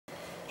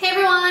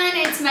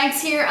it's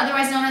Megs here,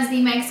 otherwise known as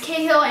the Megs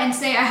Cahill, and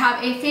today I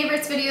have a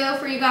favorites video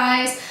for you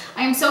guys.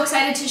 I am so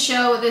excited to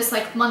show this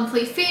like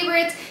monthly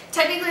favorites.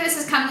 Technically this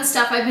is kind of the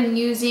stuff I've been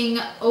using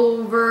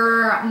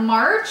over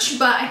March,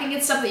 but I think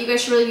it's stuff that you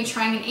guys should really be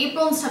trying in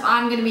April and stuff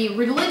I'm going to be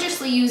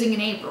religiously using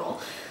in April.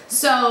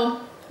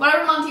 So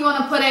whatever month you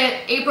want to put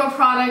it, April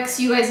products,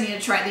 you guys need to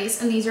try these,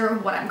 and these are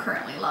what I'm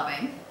currently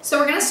loving. So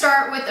we're going to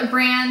start with a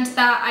brand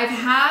that I've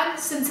had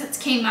since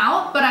it came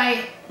out, but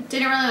I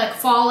didn't really like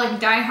fall like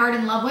die hard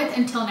in love with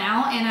until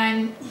now, and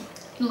I'm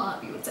in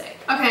love, you would say.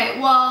 Okay,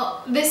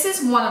 well this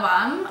is one of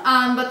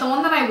them, but the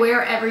one that I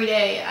wear every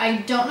day, I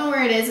don't know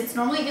where it is. It's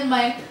normally in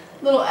my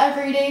little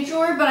everyday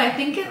drawer, but I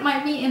think it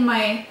might be in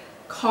my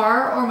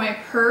car or my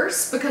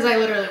purse because I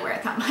literally wear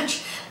it that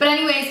much. But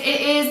anyways,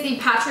 it is the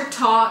Patrick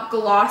Ta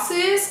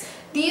glosses.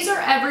 These are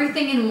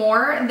everything and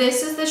more.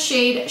 This is the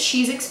shade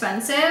She's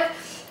Expensive.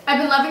 I've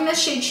been loving this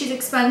shade She's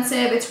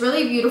Expensive. It's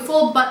really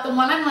beautiful, but the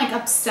one I'm like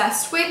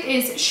obsessed with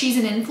is She's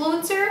an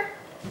Influencer.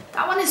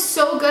 That one is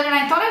so good, and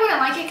I thought I wouldn't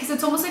like it because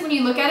it's almost like when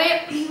you look at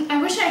it, I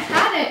wish I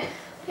had it.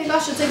 Oh my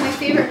gosh, it's like my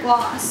favorite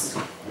gloss.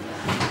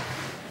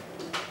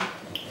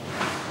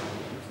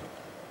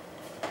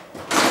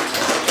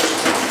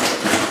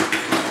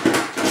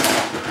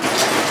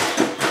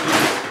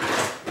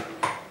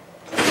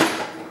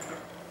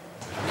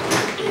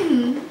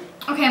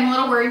 Okay, I'm a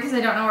little worried because I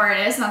don't know where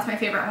it is, and that's my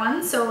favorite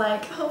one, so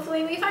like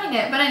hopefully we find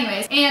it. But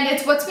anyways, and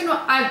it's what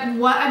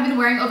I've been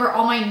wearing over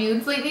all my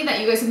nudes lately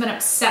that you guys have been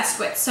obsessed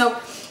with. So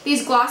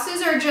these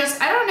glosses are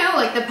just, I don't know,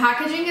 like the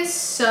packaging is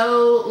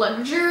so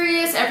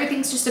luxurious.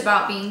 Everything's just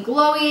about being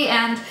glowy,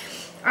 and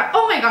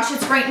oh my gosh,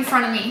 it's right in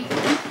front of me.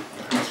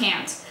 I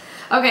can't.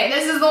 Okay,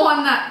 this is the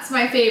one that's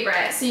my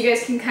favorite, so you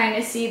guys can kind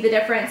of see the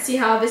difference. See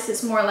how this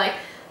is more like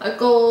a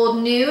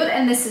gold nude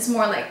and this is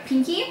more like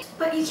pinky,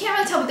 but you can't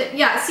really tell with it.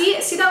 Yeah, see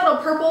that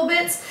little purple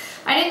bits?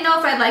 I didn't know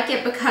if I'd like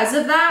it because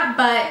of that,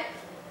 but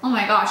oh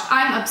my gosh,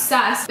 I'm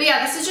obsessed. But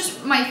yeah, this is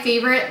just my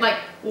favorite like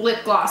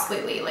lip gloss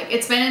lately. Like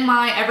it's been in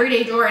my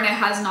everyday drawer and it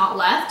has not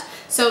left.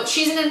 So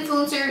She's an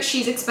Influencer,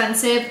 She's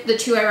Expensive, the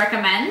two I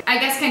recommend. I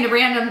guess kind of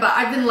random, but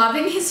I've been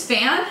loving his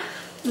fan.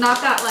 Not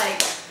that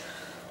like,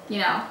 you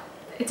know,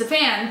 it's a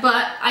fan,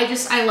 but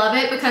I love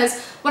it because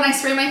when I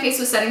spray my face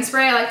with setting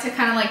spray, I like to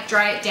kind of like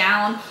dry it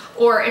down,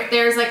 or if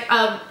there's like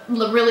a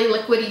really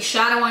liquidy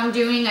shadow I'm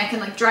doing, I can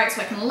like dry it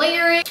so I can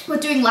layer it.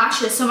 With doing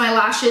lashes, so my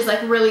lashes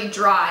like really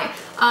dry.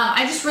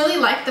 I just really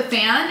like the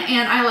fan,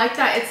 and I like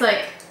that it's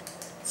like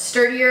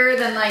sturdier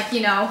than like,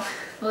 you know,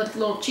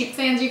 little cheap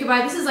fans you could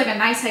buy. This is like a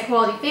nice high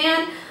quality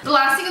fan. The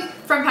last thing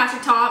from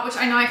Patrick Ta, which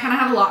I know I kind of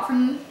have a lot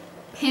from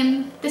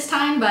him this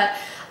time, but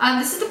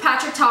this is the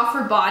Patrick Ta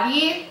for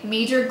Body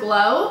Major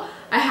Glow.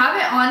 I have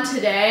it on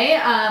today.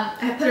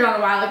 I put it on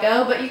a while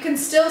ago, but you can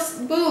still,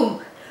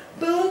 boom,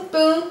 boom,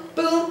 boom,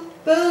 boom,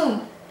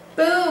 boom,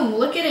 boom.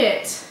 Look at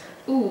it.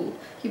 Ooh,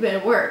 you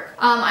better work.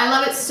 I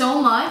love it so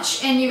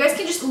much, and you guys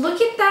can just look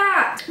at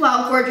that.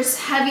 Wow, gorgeous,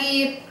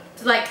 heavy,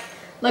 like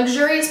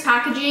luxurious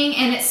packaging,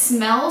 and it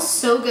smells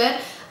so good.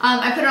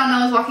 I put it on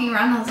when I was walking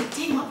around, and I was like,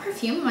 dang, what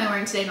perfume am I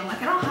wearing today? And I'm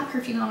like, I don't have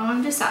perfume on,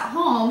 I'm just at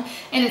home.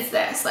 And it's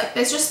this. Like,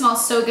 this just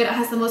smells so good. It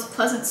has the most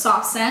pleasant,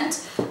 soft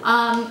scent.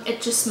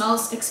 It just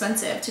smells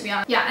expensive, to be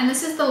honest. Yeah, and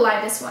this is the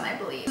lightest one, I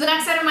believe. The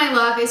next item I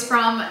love is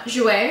from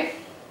Jouer.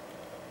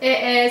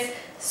 It is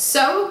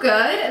so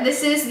good.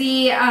 This is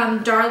the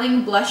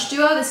Darling Blush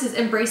Duo. This is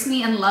Embrace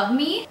Me and Love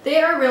Me.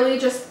 They are really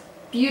just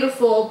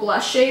beautiful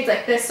blush shades.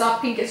 Like this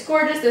soft pink is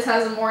gorgeous. This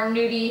has a more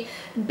nudie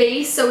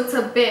base, so it's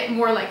a bit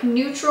more like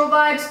neutral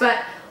vibes,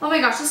 but oh my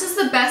gosh, this is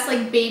the best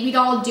like baby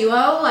doll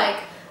duo. Like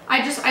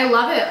I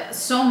love it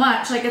so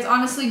much. Like it's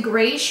honestly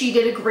great. She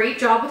did a great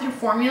job with her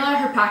formula.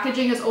 Her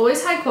packaging is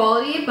always high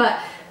quality, but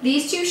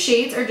these two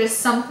shades are just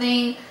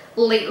something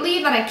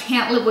lately that I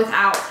can't live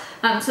without.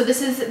 So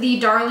this is the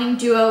Darling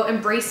Duo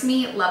Embrace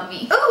Me, Love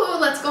Me. Oh,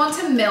 let's go on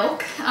to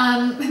Milk.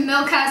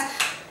 Milk has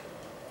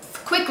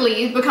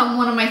quickly become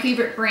one of my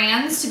favorite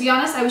brands. To be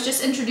honest, I was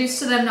just introduced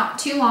to them not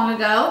too long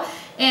ago,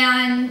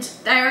 and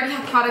I already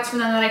have products from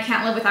them that I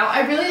can't live without.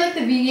 I really like the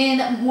vegan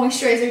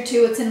moisturizer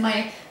too. It's in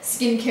my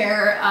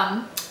skincare,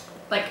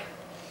 like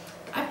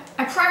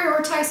I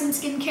prioritize some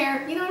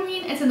skincare, you know what I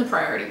mean? It's in the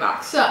priority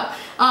box. So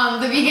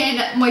the vegan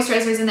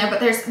moisturizer is in there, but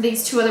there's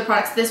these two other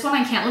products. This one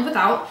I can't live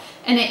without,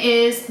 and it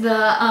is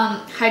the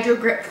Hydro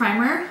Grip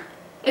Primer.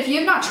 If you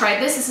have not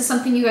tried this, this is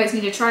something you guys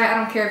need to try. I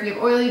don't care if you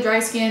have oily, dry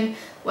skin,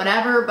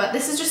 whatever, but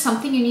this is just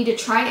something you need to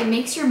try. It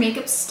makes your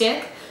makeup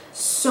stick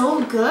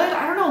so good.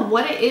 I don't know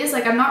what it is.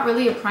 Like, I'm not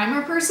really a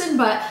primer person,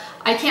 but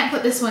I can't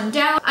put this one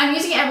down. I'm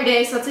using it every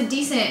day, so that's a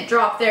decent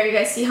drop there. You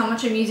guys see how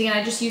much I'm using, and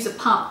I just use a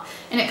pump,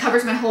 and it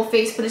covers my whole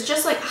face, but it's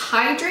just like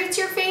hydrates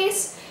your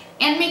face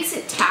and makes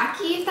it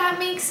tacky, if that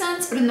makes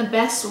sense, but in the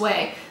best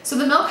way. So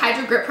the Milk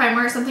Hydro Grip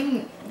Primer is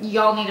something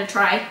y'all need to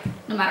try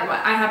no matter what.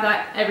 I have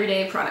that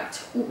everyday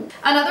product. Ooh.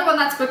 Another one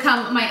that's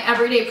become my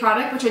everyday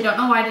product, which I don't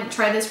know why I didn't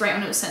try this right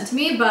when it was sent to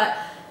me, but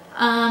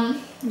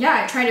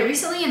yeah, I tried it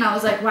recently and I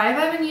was like, why have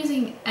I been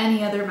using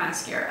any other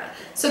mascara?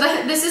 So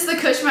this is the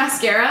Kush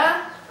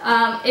mascara.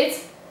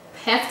 It's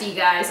hefty,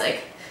 guys.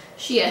 Like,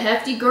 She a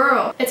hefty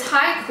girl. It's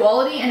high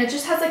quality and it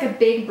just has like a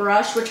big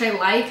brush, which I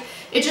like.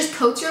 It just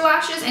coats your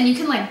lashes and you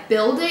can like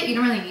build it. You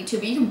don't really need to,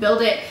 but you can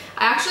build it.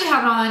 I actually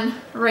have it on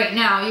right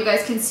now. You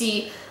guys can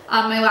see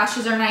my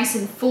lashes are nice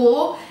and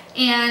full.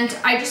 And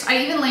I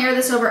even layer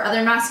this over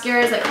other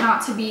mascaras, like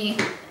not to be,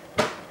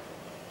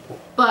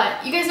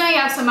 but you guys know you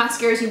have some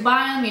mascaras, you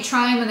buy them, you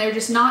try them, and they're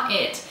just not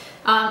it.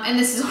 And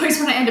this is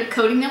always what I end up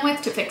coating them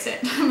with to fix it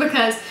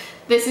because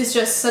this is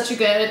just such a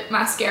good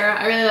mascara.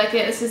 I really like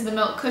it. This is the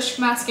Milk Kush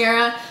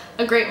mascara,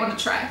 a great one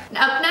to try.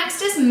 Up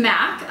next is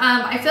MAC.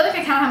 I feel like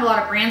I kind of have a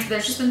lot of brands, but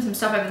there's just been some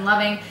stuff I've been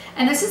loving.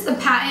 And this is the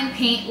Patent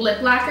Paint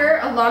Lip Lacquer.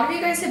 A lot of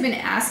you guys have been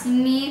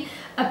asking me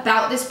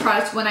about this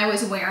product when I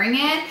was wearing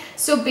it.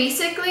 So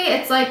basically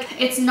it's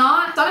like, it's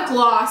not a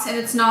gloss and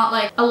it's not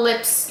like a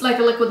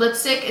liquid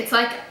lipstick. It's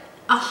like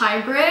a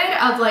hybrid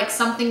of like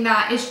something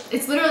that is,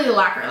 it's literally a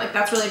lacquer. Like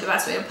that's really the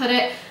best way to put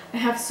it. I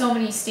have so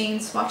many stain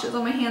swatches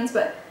on my hands,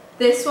 but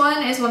this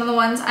one is one of the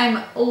ones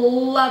I'm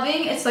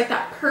loving. It's like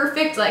that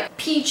perfect like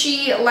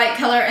peachy light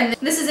color, and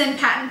this is in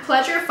Patent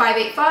Pleasure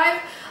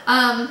 585.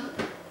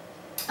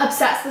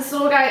 Obsessed. This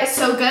little guy is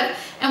so good,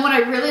 and what I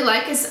really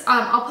like is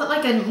I'll put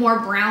like a more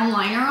brown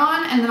liner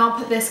on, and then I'll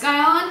put this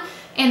guy on,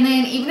 and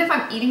then even if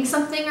I'm eating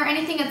something or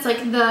anything, it's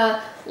like the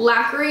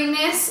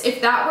lacqueriness,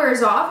 if that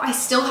wears off, I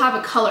still have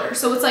a color.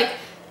 So it's like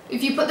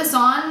if you put this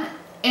on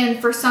and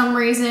for some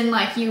reason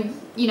like you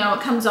know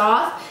it comes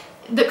off,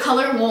 the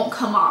color won't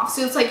come off.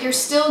 So it's like you're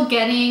still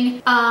getting,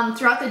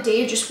 throughout the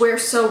day, it just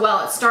wears so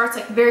well. It starts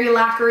like very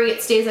lacquery,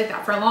 it stays like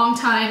that for a long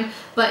time,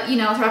 but you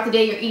know, throughout the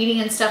day you're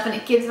eating and stuff, and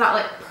it gives that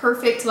like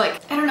perfect, like,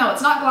 I don't know,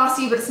 it's not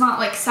glossy, but it's not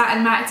like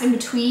satin matte, it's in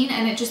between,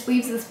 and it just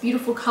leaves this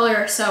beautiful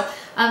color. So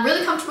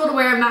really comfortable to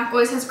wear. MAC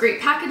always has great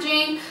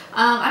packaging.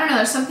 I don't know,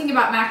 there's something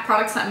about MAC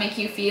products that make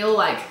you feel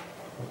like,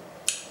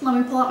 let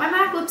me pull out my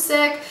MAC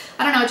lipstick.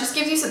 I don't know, it just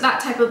gives you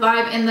that type of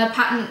vibe. In the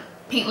Patent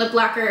Paint Lip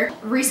Lacquer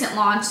recent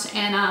launch,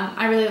 and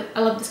I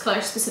love this color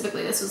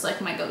specifically. This was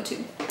like my go-to.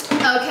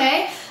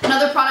 Okay,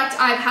 another product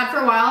I've had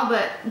for a while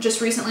but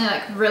just recently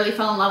like really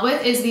fell in love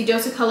with is the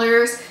Dose of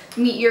Colors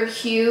Meet Your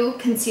Hue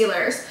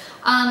concealers.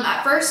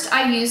 At first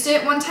I used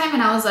it one time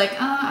and I was like,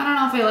 I don't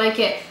know if I like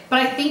it, but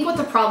I think what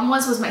the problem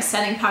was my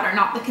setting powder,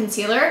 not the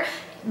concealer,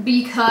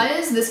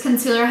 because this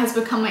concealer has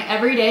become my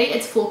everyday.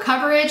 It's full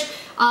coverage.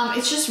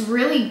 It's just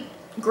really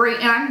great,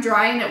 and I'm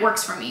dry and it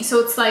works for me.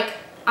 So it's like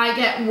I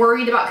get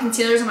worried about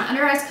concealers on my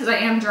under eyes because I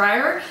am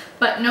drier,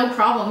 but no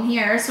problem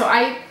here. So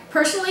I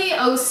personally,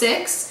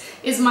 06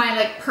 is my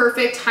like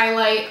perfect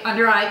highlight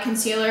under eye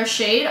concealer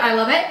shade. I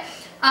love it.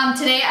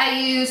 Today I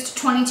used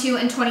 22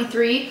 and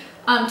 23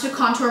 to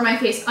contour my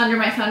face under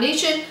my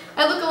foundation.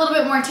 I look a little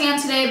bit more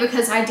tan today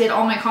because I did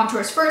all my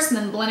contours first and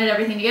then blended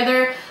everything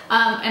together.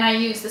 And I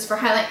use this for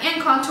highlight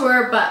and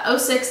contour, but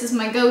 06 is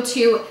my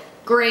go-to.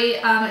 Great.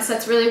 It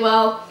sets really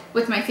well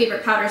with my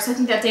favorite powder. So I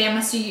think that day I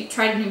must have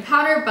tried a new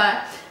powder,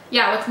 but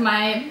yeah, with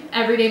my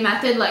everyday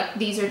method, like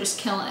these are just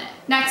killing it.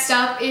 Next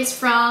up is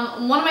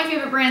from one of my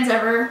favorite brands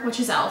ever, which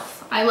is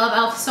e.l.f. I love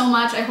e.l.f. so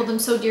much. I hold them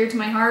so dear to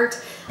my heart.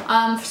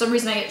 For some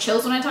reason I get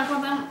chills when I talk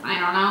about them. I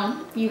don't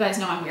know. You guys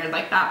know I'm weird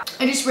like that.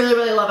 I just really,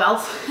 really love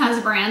e.l.f. as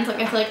a brand.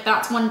 Like I feel like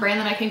that's one brand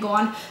that I can go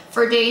on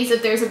for days.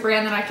 If there's a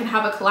brand that I could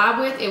have a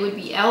collab with, it would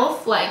be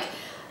e.l.f. Like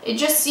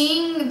just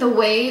seeing the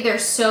way they're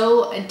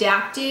so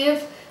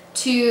adaptive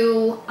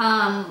to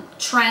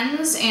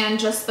trends and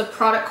just the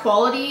product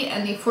quality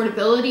and the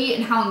affordability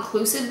and how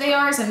inclusive they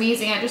are is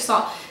amazing. I just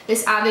saw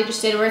this ad they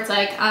just did where it's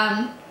like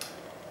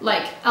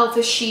e.l.f.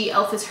 is she,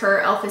 e.l.f. is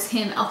her, e.l.f. is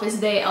him, e.l.f. is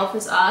they, e.l.f.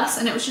 is us,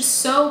 and it was just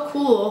so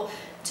cool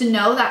to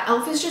know that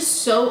e.l.f. is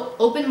just so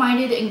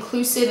open-minded,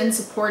 inclusive, and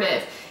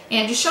supportive,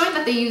 and just showing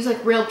that they use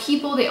like real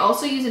people. They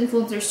also use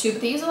influencers too,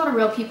 but they use a lot of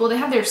real people. They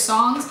have their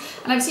songs,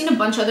 and I've seen a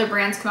bunch of other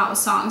brands come out with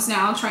songs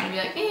now trying to be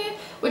like,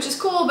 which is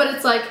cool, but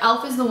it's like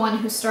e.l.f. is the one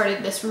who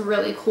started this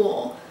really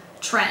cool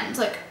trend.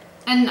 Like,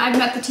 and I've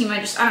met the team, I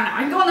don't know,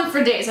 I can go on them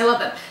for days, I love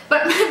them.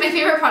 But my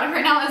favorite product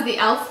right now is the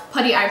e.l.f.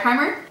 Putty Eye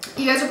Primer.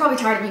 You guys are probably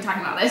tired of me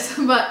talking about this,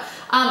 but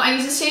I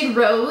use the shade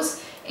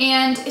Rose,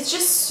 and it's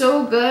just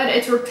so good.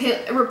 It's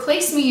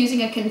replaced me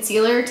using a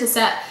concealer to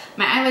set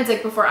my eyelids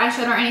like before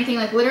eyeshadow or anything.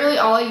 Like literally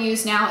all I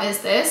use now is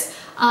this.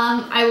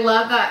 I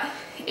love that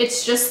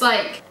it's just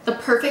like the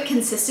perfect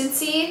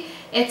consistency.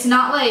 It's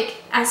not like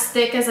as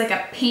thick as like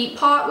a paint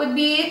pot would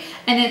be,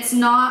 and it's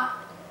not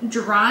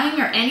drying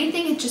or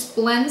anything. It just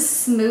blends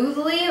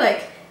smoothly.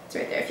 Like it's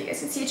right there if you guys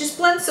can see. It just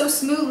blends so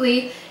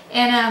smoothly,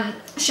 and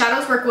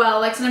shadows work well.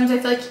 Like sometimes I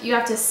feel like you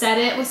have to set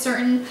it with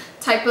certain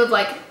type of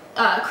like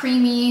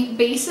creamy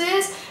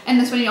bases, and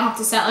this one you don't have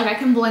to set. Like I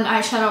can blend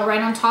eyeshadow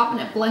right on top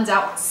and it blends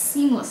out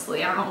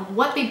seamlessly. I don't know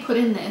what they put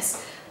in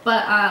this,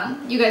 but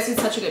you guys did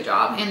such a good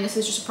job, and this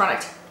is just a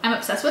product I'm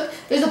obsessed with.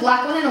 There's a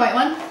black one and a white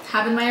one,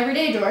 have in my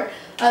everyday drawer.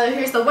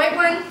 Here's the white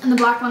one, and the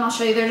black one I'll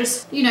show you. They're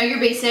just, you know, your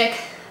basic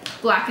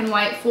black and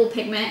white full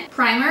pigment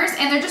primers,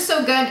 and they're just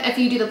so good. If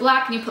you do the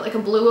black and you put like a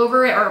blue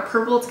over it or a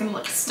purple, it's gonna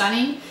look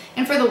stunning.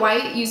 And for the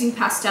white, using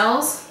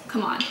pastels,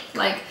 come on.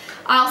 Like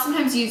I'll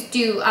sometimes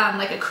do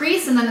like a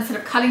crease, and then instead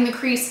of cutting the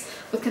crease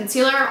with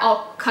concealer,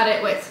 I'll cut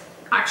it with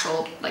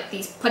actual, like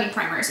these putty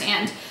primers,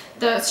 and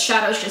the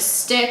shadows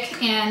just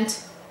stick, and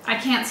I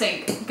can't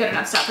say good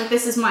enough stuff. Like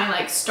this is my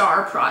like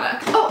star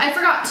product. Oh, I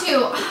forgot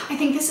too. I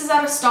think this is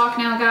out of stock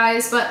now,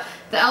 guys, but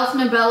the e.l.f.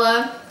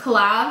 NABLA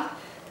collab.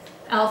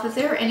 e.l.f., if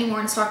there are any more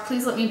in stock,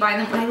 please let me buy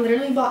them. I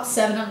literally bought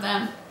 7 of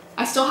them.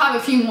 I still have a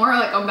few more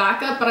like on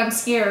backup, but I'm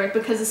scared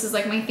because this is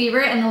like my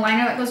favorite, and the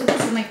liner that goes with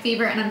this is my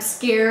favorite, and I'm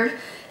scared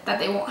that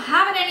they won't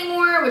have it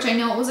anymore, which I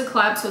know it was a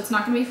collab, so it's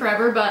not gonna be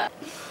forever, but.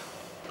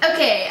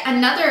 Okay,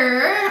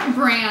 another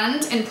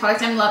brand and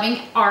product I'm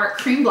loving are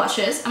cream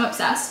blushes. I'm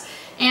obsessed.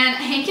 And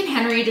Hank &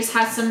 Henry just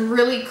has some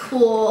really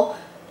cool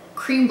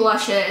cream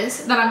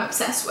blushes that I'm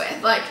obsessed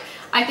with. Like,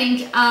 I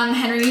think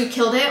Henry, you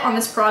killed it on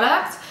this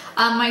product.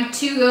 My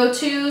 2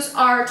 go-tos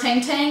are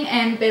Tang Tang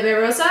and Bebe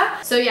Rosa.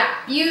 So yeah,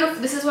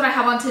 beautiful. This is what I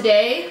have on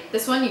today.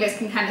 This one, you guys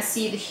can kind of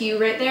see the hue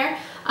right there.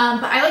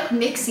 But I like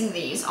mixing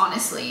these,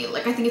 honestly.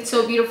 Like, I think it's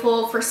so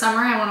beautiful for summer.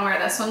 I want to wear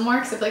this one more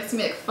because I feel like it's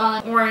gonna be like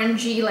fun,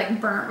 orangey, like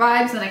burnt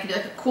vibes. And then I can do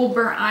like a cool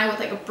burnt eye with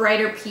like a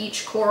brighter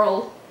peach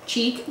coral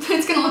cheek.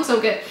 It's gonna look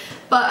so good.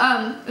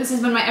 But this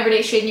has been my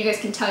everyday shade, and you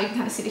guys can tell, you can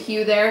kind of see the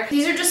hue there.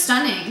 These are just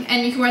stunning,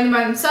 and you can wear them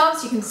by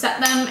themselves, you can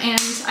set them,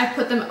 and I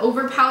put them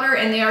over powder,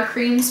 and they are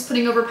creams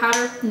putting over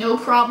powder, no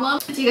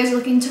problem. If you guys are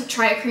looking to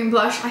try a cream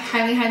blush, I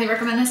highly, highly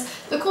recommend this.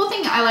 The cool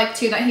thing I like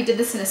too, that he did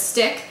this in a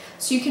stick,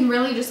 so you can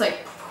really just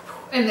like,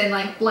 and then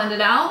like blend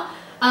it out.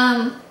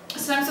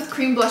 Sometimes with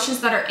cream blushes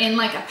that are in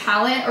like a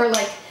palette or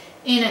like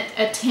in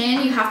a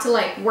tin, you have to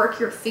like work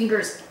your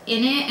fingers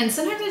in it, and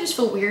sometimes I just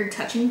feel weird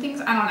touching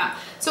things. I don't know.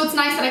 So it's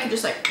nice that I could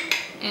just like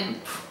and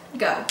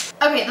go.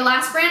 Okay, the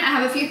last brand, I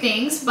have a few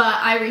things, but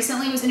I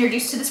recently was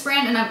introduced to this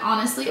brand and I'm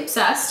honestly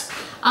obsessed.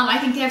 I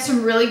think they have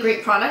some really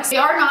great products. They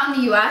are not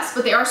in the US,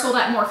 but they are sold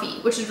at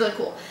Morphe, which is really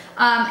cool.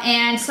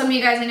 And some of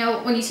you guys, I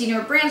know when you see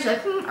newer brands, you're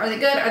like, are they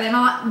good? Are they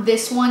not?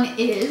 This one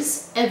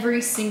is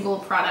every single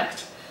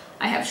product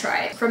I have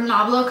tried. From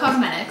NABLA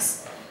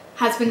Cosmetics,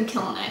 has been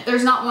killing it.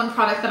 There's not one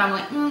product that I'm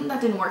like, that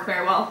didn't work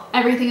very well.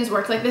 Everything has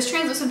worked. Like this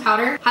translucent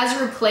powder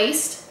has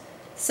replaced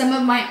some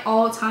of my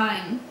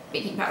all-time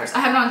baking powders. I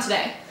have it on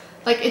today.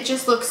 Like, it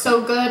just looks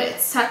so good.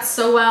 It sets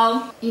so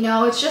well. You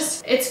know,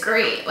 it's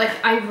great. Like,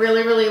 I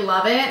really, really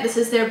love it. This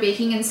is their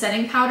baking and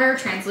setting powder,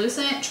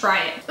 translucent.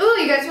 Try it. Ooh,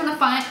 you guys want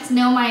to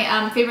know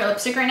my favorite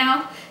lipstick right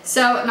now?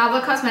 So,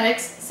 NABLA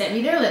Cosmetics sent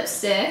me their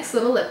lipsticks,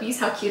 little lippies.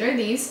 How cute are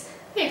these?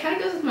 Hey, it kind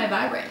of goes with my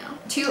vibe right now.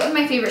 2 of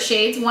my favorite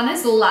shades. One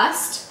is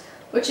Lust,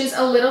 which is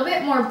a little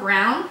bit more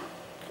brown.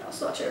 I'll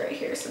swatch it right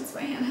here since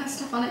my hand has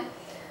stuff on it.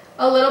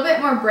 A little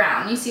bit more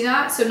brown. You see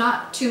that? So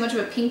not too much of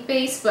a pink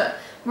base, but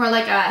more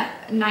like a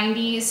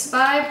 90s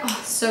vibe.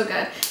 Oh, so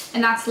good.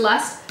 And that's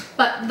Lust.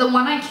 But the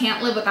one I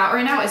can't live without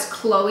right now is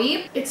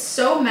Chloe. It's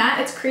so matte.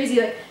 It's crazy.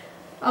 Like,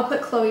 I'll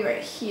put Chloe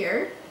right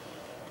here.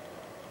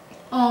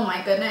 Oh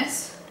my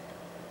goodness.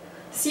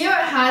 See how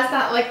it has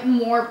that like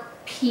more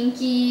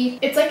pinky,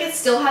 it's like it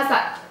still has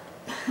that,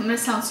 I'm gonna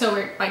sound so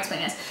weird by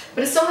explaining this,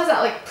 but it still has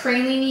that like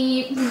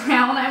praline-y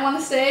brown, I want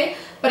to say,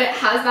 but it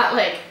has that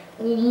like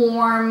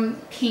warm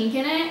pink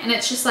in it, and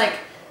it's just like,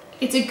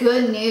 it's a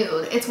good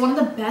nude. It's one of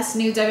the best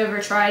nudes I've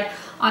ever tried,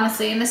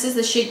 honestly, and this is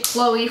the shade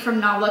Chloe from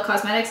NABLA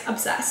Cosmetics.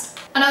 Obsessed.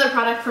 Another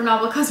product from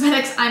NABLA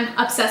Cosmetics I'm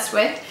obsessed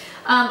with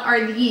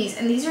are these,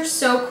 and these are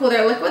so cool.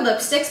 They're liquid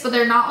lipsticks, but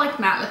they're not like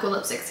matte liquid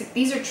lipsticks. Like,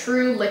 these are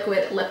true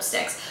liquid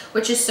lipsticks,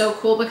 which is so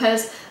cool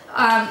because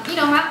you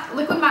know,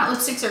 liquid matte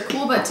lipsticks are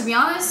cool, but to be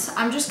honest,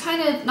 I'm just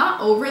kind of not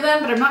over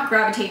them, but I'm not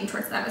gravitating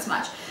towards them as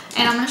much.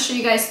 And I'm going to show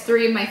you guys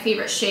 3 of my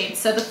favorite shades.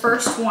 So the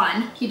first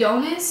one,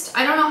 Hedonist.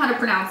 I don't know how to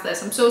pronounce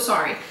this. I'm so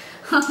sorry.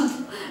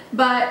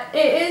 But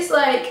it is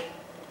like,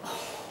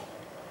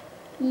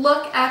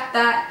 look at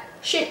that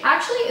shade.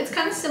 Actually, it's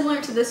kind of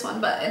similar to this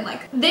one, but in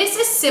like, this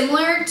is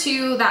similar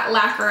to that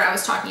lacquer I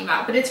was talking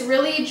about, but it's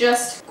really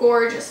just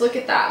gorgeous. Look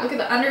at that. Look at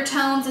the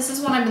undertones. This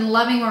is one I've been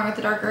loving, wearing with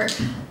the darker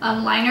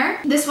liner.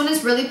 This one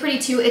is really pretty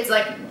too. It's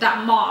like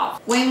that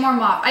mauve, way more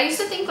mauve. I used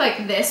to think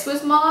like this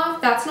was mauve.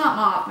 That's not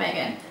mauve,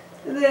 Megan.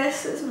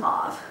 This is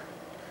mauve.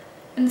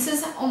 And this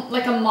is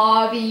like a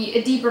mauve-y,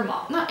 a deeper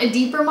mauve. Not a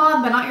deeper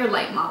mauve, but not your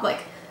light mauve. Like,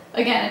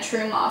 again, a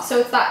true mauve. So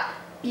it's that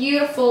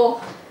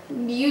beautiful,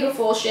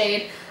 beautiful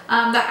shade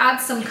that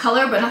adds some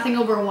color, but nothing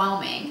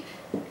overwhelming.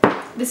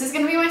 This is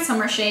going to be my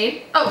summer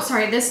shade. Oh,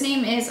 sorry. This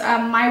name is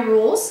My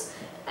Rules.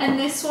 And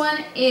this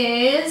one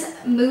is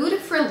Mood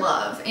for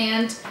Love.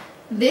 And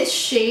this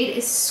shade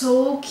is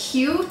so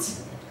cute.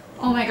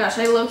 Oh my gosh,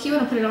 I low-key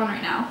want to put it on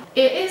right now.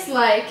 It is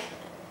like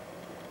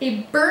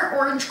a burnt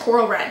orange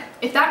coral red.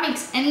 If that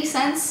makes any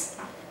sense,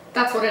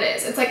 that's what it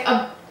is. It's like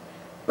a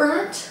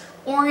burnt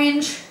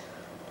orange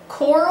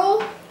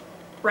coral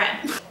red.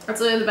 That's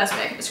literally the best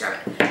way I can describe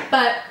it.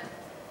 But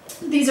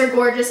these are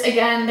gorgeous.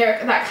 Again,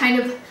 they're that kind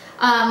of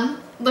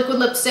liquid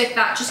lipstick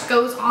that just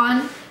goes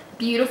on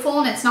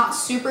beautiful, and it's not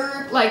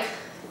super, like,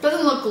 it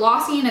doesn't look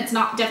glossy, and it's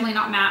not, definitely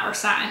not matte or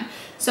satin.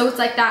 So it's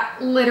like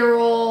that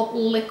literal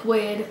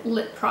liquid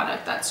lip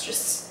product that's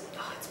just,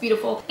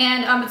 beautiful.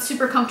 And it's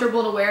super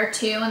comfortable to wear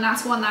too, and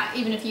that's one that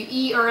even if you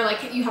eat or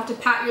like you have to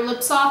pat your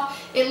lips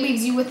off, it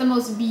leaves you with the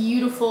most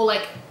beautiful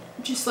like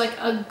just like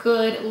a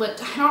good lip.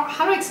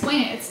 How do I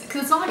explain it? It's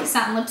because it's not like a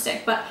satin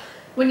lipstick, but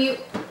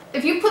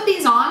if you put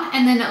these on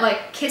and then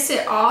like kiss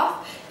it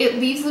off, it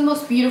leaves the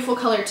most beautiful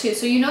color too.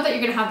 So you know that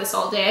you're gonna have this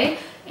all day.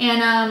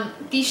 And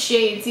these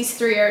shades, these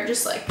three are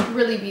just like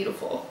really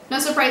beautiful. No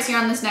surprise here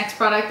on this next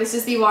product. This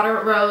is the Water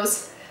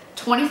Rose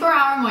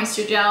 24-hour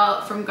moisture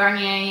gel from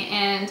Garnier,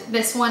 and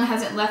this one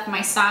hasn't left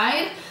my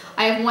side.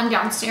 I have one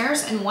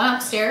downstairs and one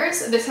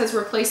upstairs. This has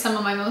replaced some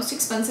of my most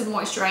expensive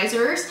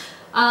moisturizers.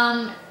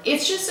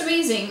 It's just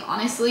amazing,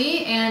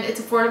 honestly, and it's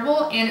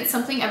affordable, and it's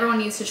something everyone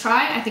needs to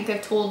try. I think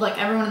I've told like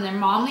everyone and their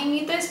mom they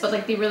need this, but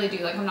like they really do.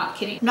 Like, I'm not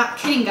kidding. I'm not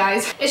kidding,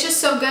 guys. It's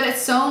just so good.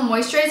 It's so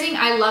moisturizing.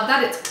 I love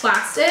that it's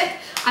plastic.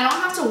 I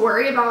don't have to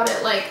worry about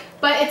it, like,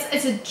 but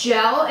it's a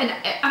gel, and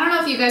I don't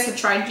know if you guys have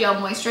tried gel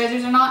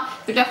moisturizers or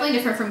not. They're definitely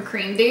different from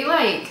cream. They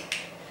like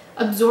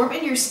absorb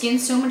in your skin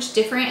so much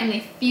different, and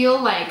they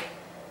feel like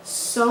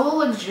so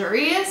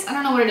luxurious. I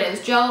don't know what it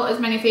is. Gel is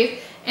my new fave,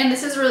 and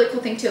this is a really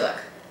cool thing too. Look.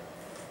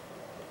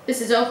 This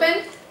is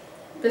open,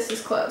 this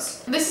is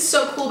closed. This is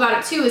so cool about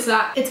it too, is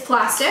that it's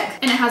plastic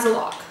and it has a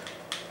lock.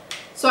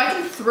 So I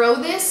can throw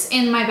this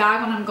in my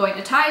bag when I'm going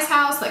to Ty's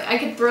house. Like, I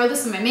could throw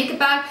this in my makeup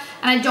bag,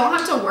 and I don't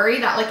have to worry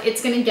that like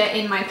it's gonna get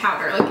in my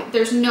powder. Like,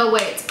 there's no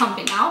way it's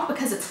pumping out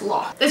because it's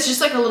locked. It's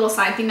just like a little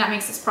side thing that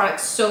makes this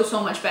product so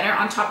much better,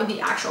 on top of the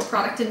actual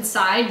product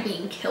inside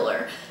being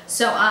killer.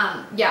 So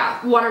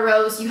yeah, Water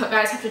Rose, you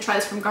guys have to try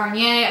this from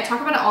Garnier. I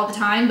talk about it all the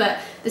time, but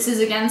this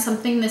is again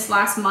something this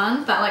last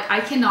month that like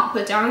I cannot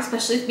put down,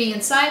 especially being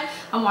inside.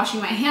 I'm washing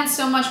my hands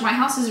so much. My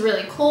house is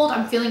really cold.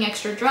 I'm feeling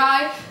extra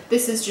dry.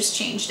 This has just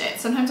changed it.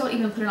 Sometimes I'll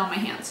even put it on my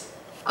hands.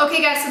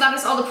 Okay guys, so that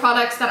is all the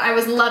products that I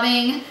was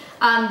loving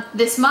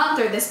this month,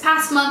 or this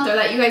past month, or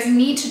that you guys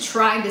need to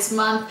try this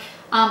month.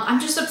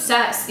 I'm just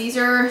obsessed. These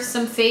are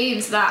some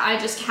faves that I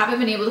just haven't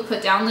been able to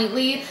put down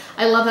lately.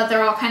 I love that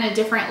they're all kind of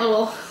different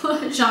little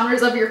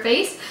genres of your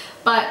face,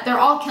 but they're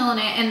all killing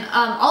it. And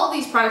all of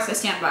these products I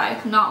stand by.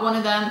 Not one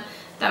of them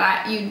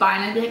that you'd buy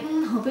and I'd be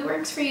like, hope it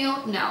works for you.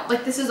 No,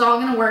 like this is all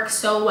gonna work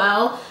so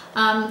well.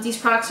 These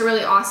products are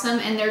really awesome,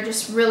 and they're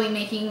just really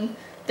making,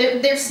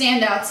 they're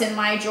standouts in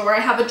my drawer. I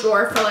have a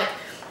drawer for like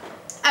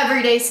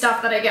everyday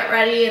stuff that I get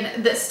ready,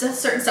 and this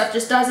certain stuff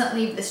just doesn't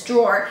leave this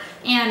drawer.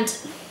 And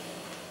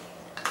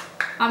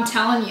I'm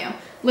telling you,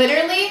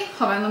 literally,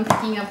 hold on, I'm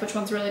picking up which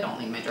ones really don't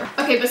leave my drawer.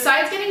 Okay,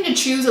 besides getting to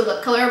choose a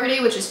lip color every day,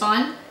 which is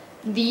fun,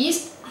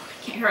 these, I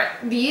can't hear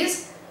it,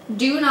 these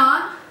do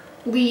not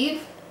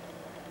leave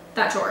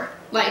that drawer.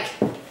 Like,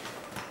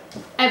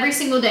 every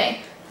single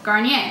day.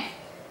 Garnier,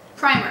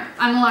 primer,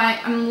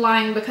 I'm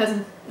lying because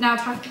now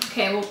talking,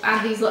 okay, we'll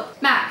add these lip.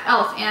 MAC,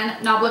 e.l.f.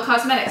 and NABLA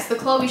Cosmetics, the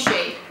Chloe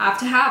shade, have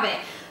to have it.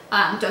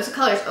 Dose of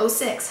Colors,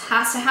 06,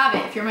 has to have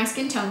it. If you're my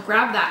skin tone,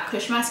 grab that.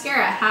 Kush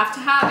Mascara, have to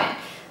have it.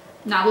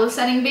 NABLA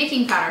Setting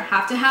Baking Powder,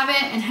 have to have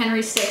it, and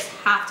Henry Sticks,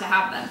 have to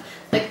have them.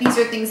 Like, these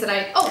are things that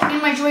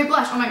and my Joy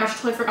Blush, oh my gosh, I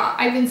totally forgot.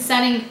 I've been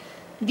setting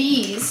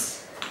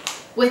these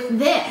with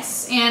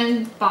this,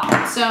 and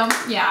bomb. So,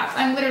 yeah,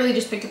 I literally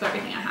just picked up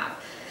everything I have.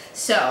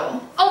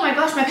 So, oh my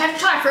gosh, my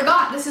package, I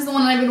forgot. This is the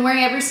one that I've been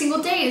wearing every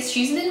single day.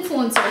 She's an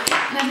influencer,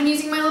 and I've been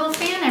using my little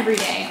fan every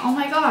day. Oh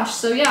my gosh,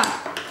 so yeah.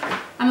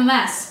 I'm a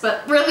mess,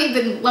 but really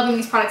been loving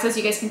these products, as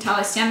you guys can tell.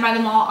 I stand by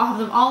them all. I'll have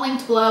them all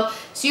linked below,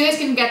 so you guys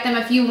can get them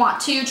if you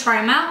want to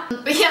try them out.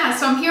 But yeah,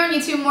 so I'm here on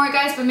YouTube more,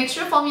 guys, but make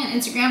sure to follow me on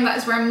Instagram. That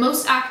is where I'm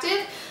most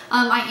active.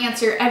 I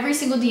answer every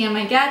single DM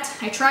I get.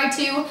 I try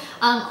to.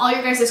 All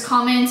your guys'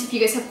 comments, if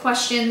you guys have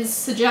questions,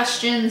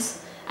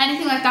 suggestions,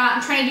 anything like that.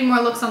 I'm trying to do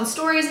more looks on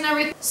stories and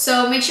everything.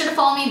 So make sure to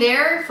follow me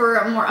there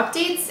for more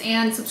updates,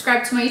 and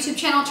subscribe to my YouTube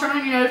channel. Turn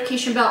on your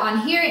notification bell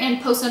on here,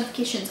 and post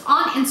notifications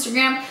on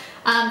Instagram.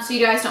 So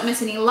you guys don't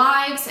miss any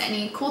lives,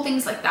 any cool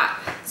things like that.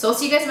 So I'll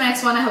see you guys in my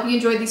next one. I hope you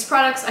enjoyed these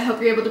products. I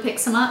hope you're able to pick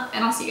some up,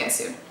 and I'll see you guys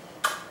soon.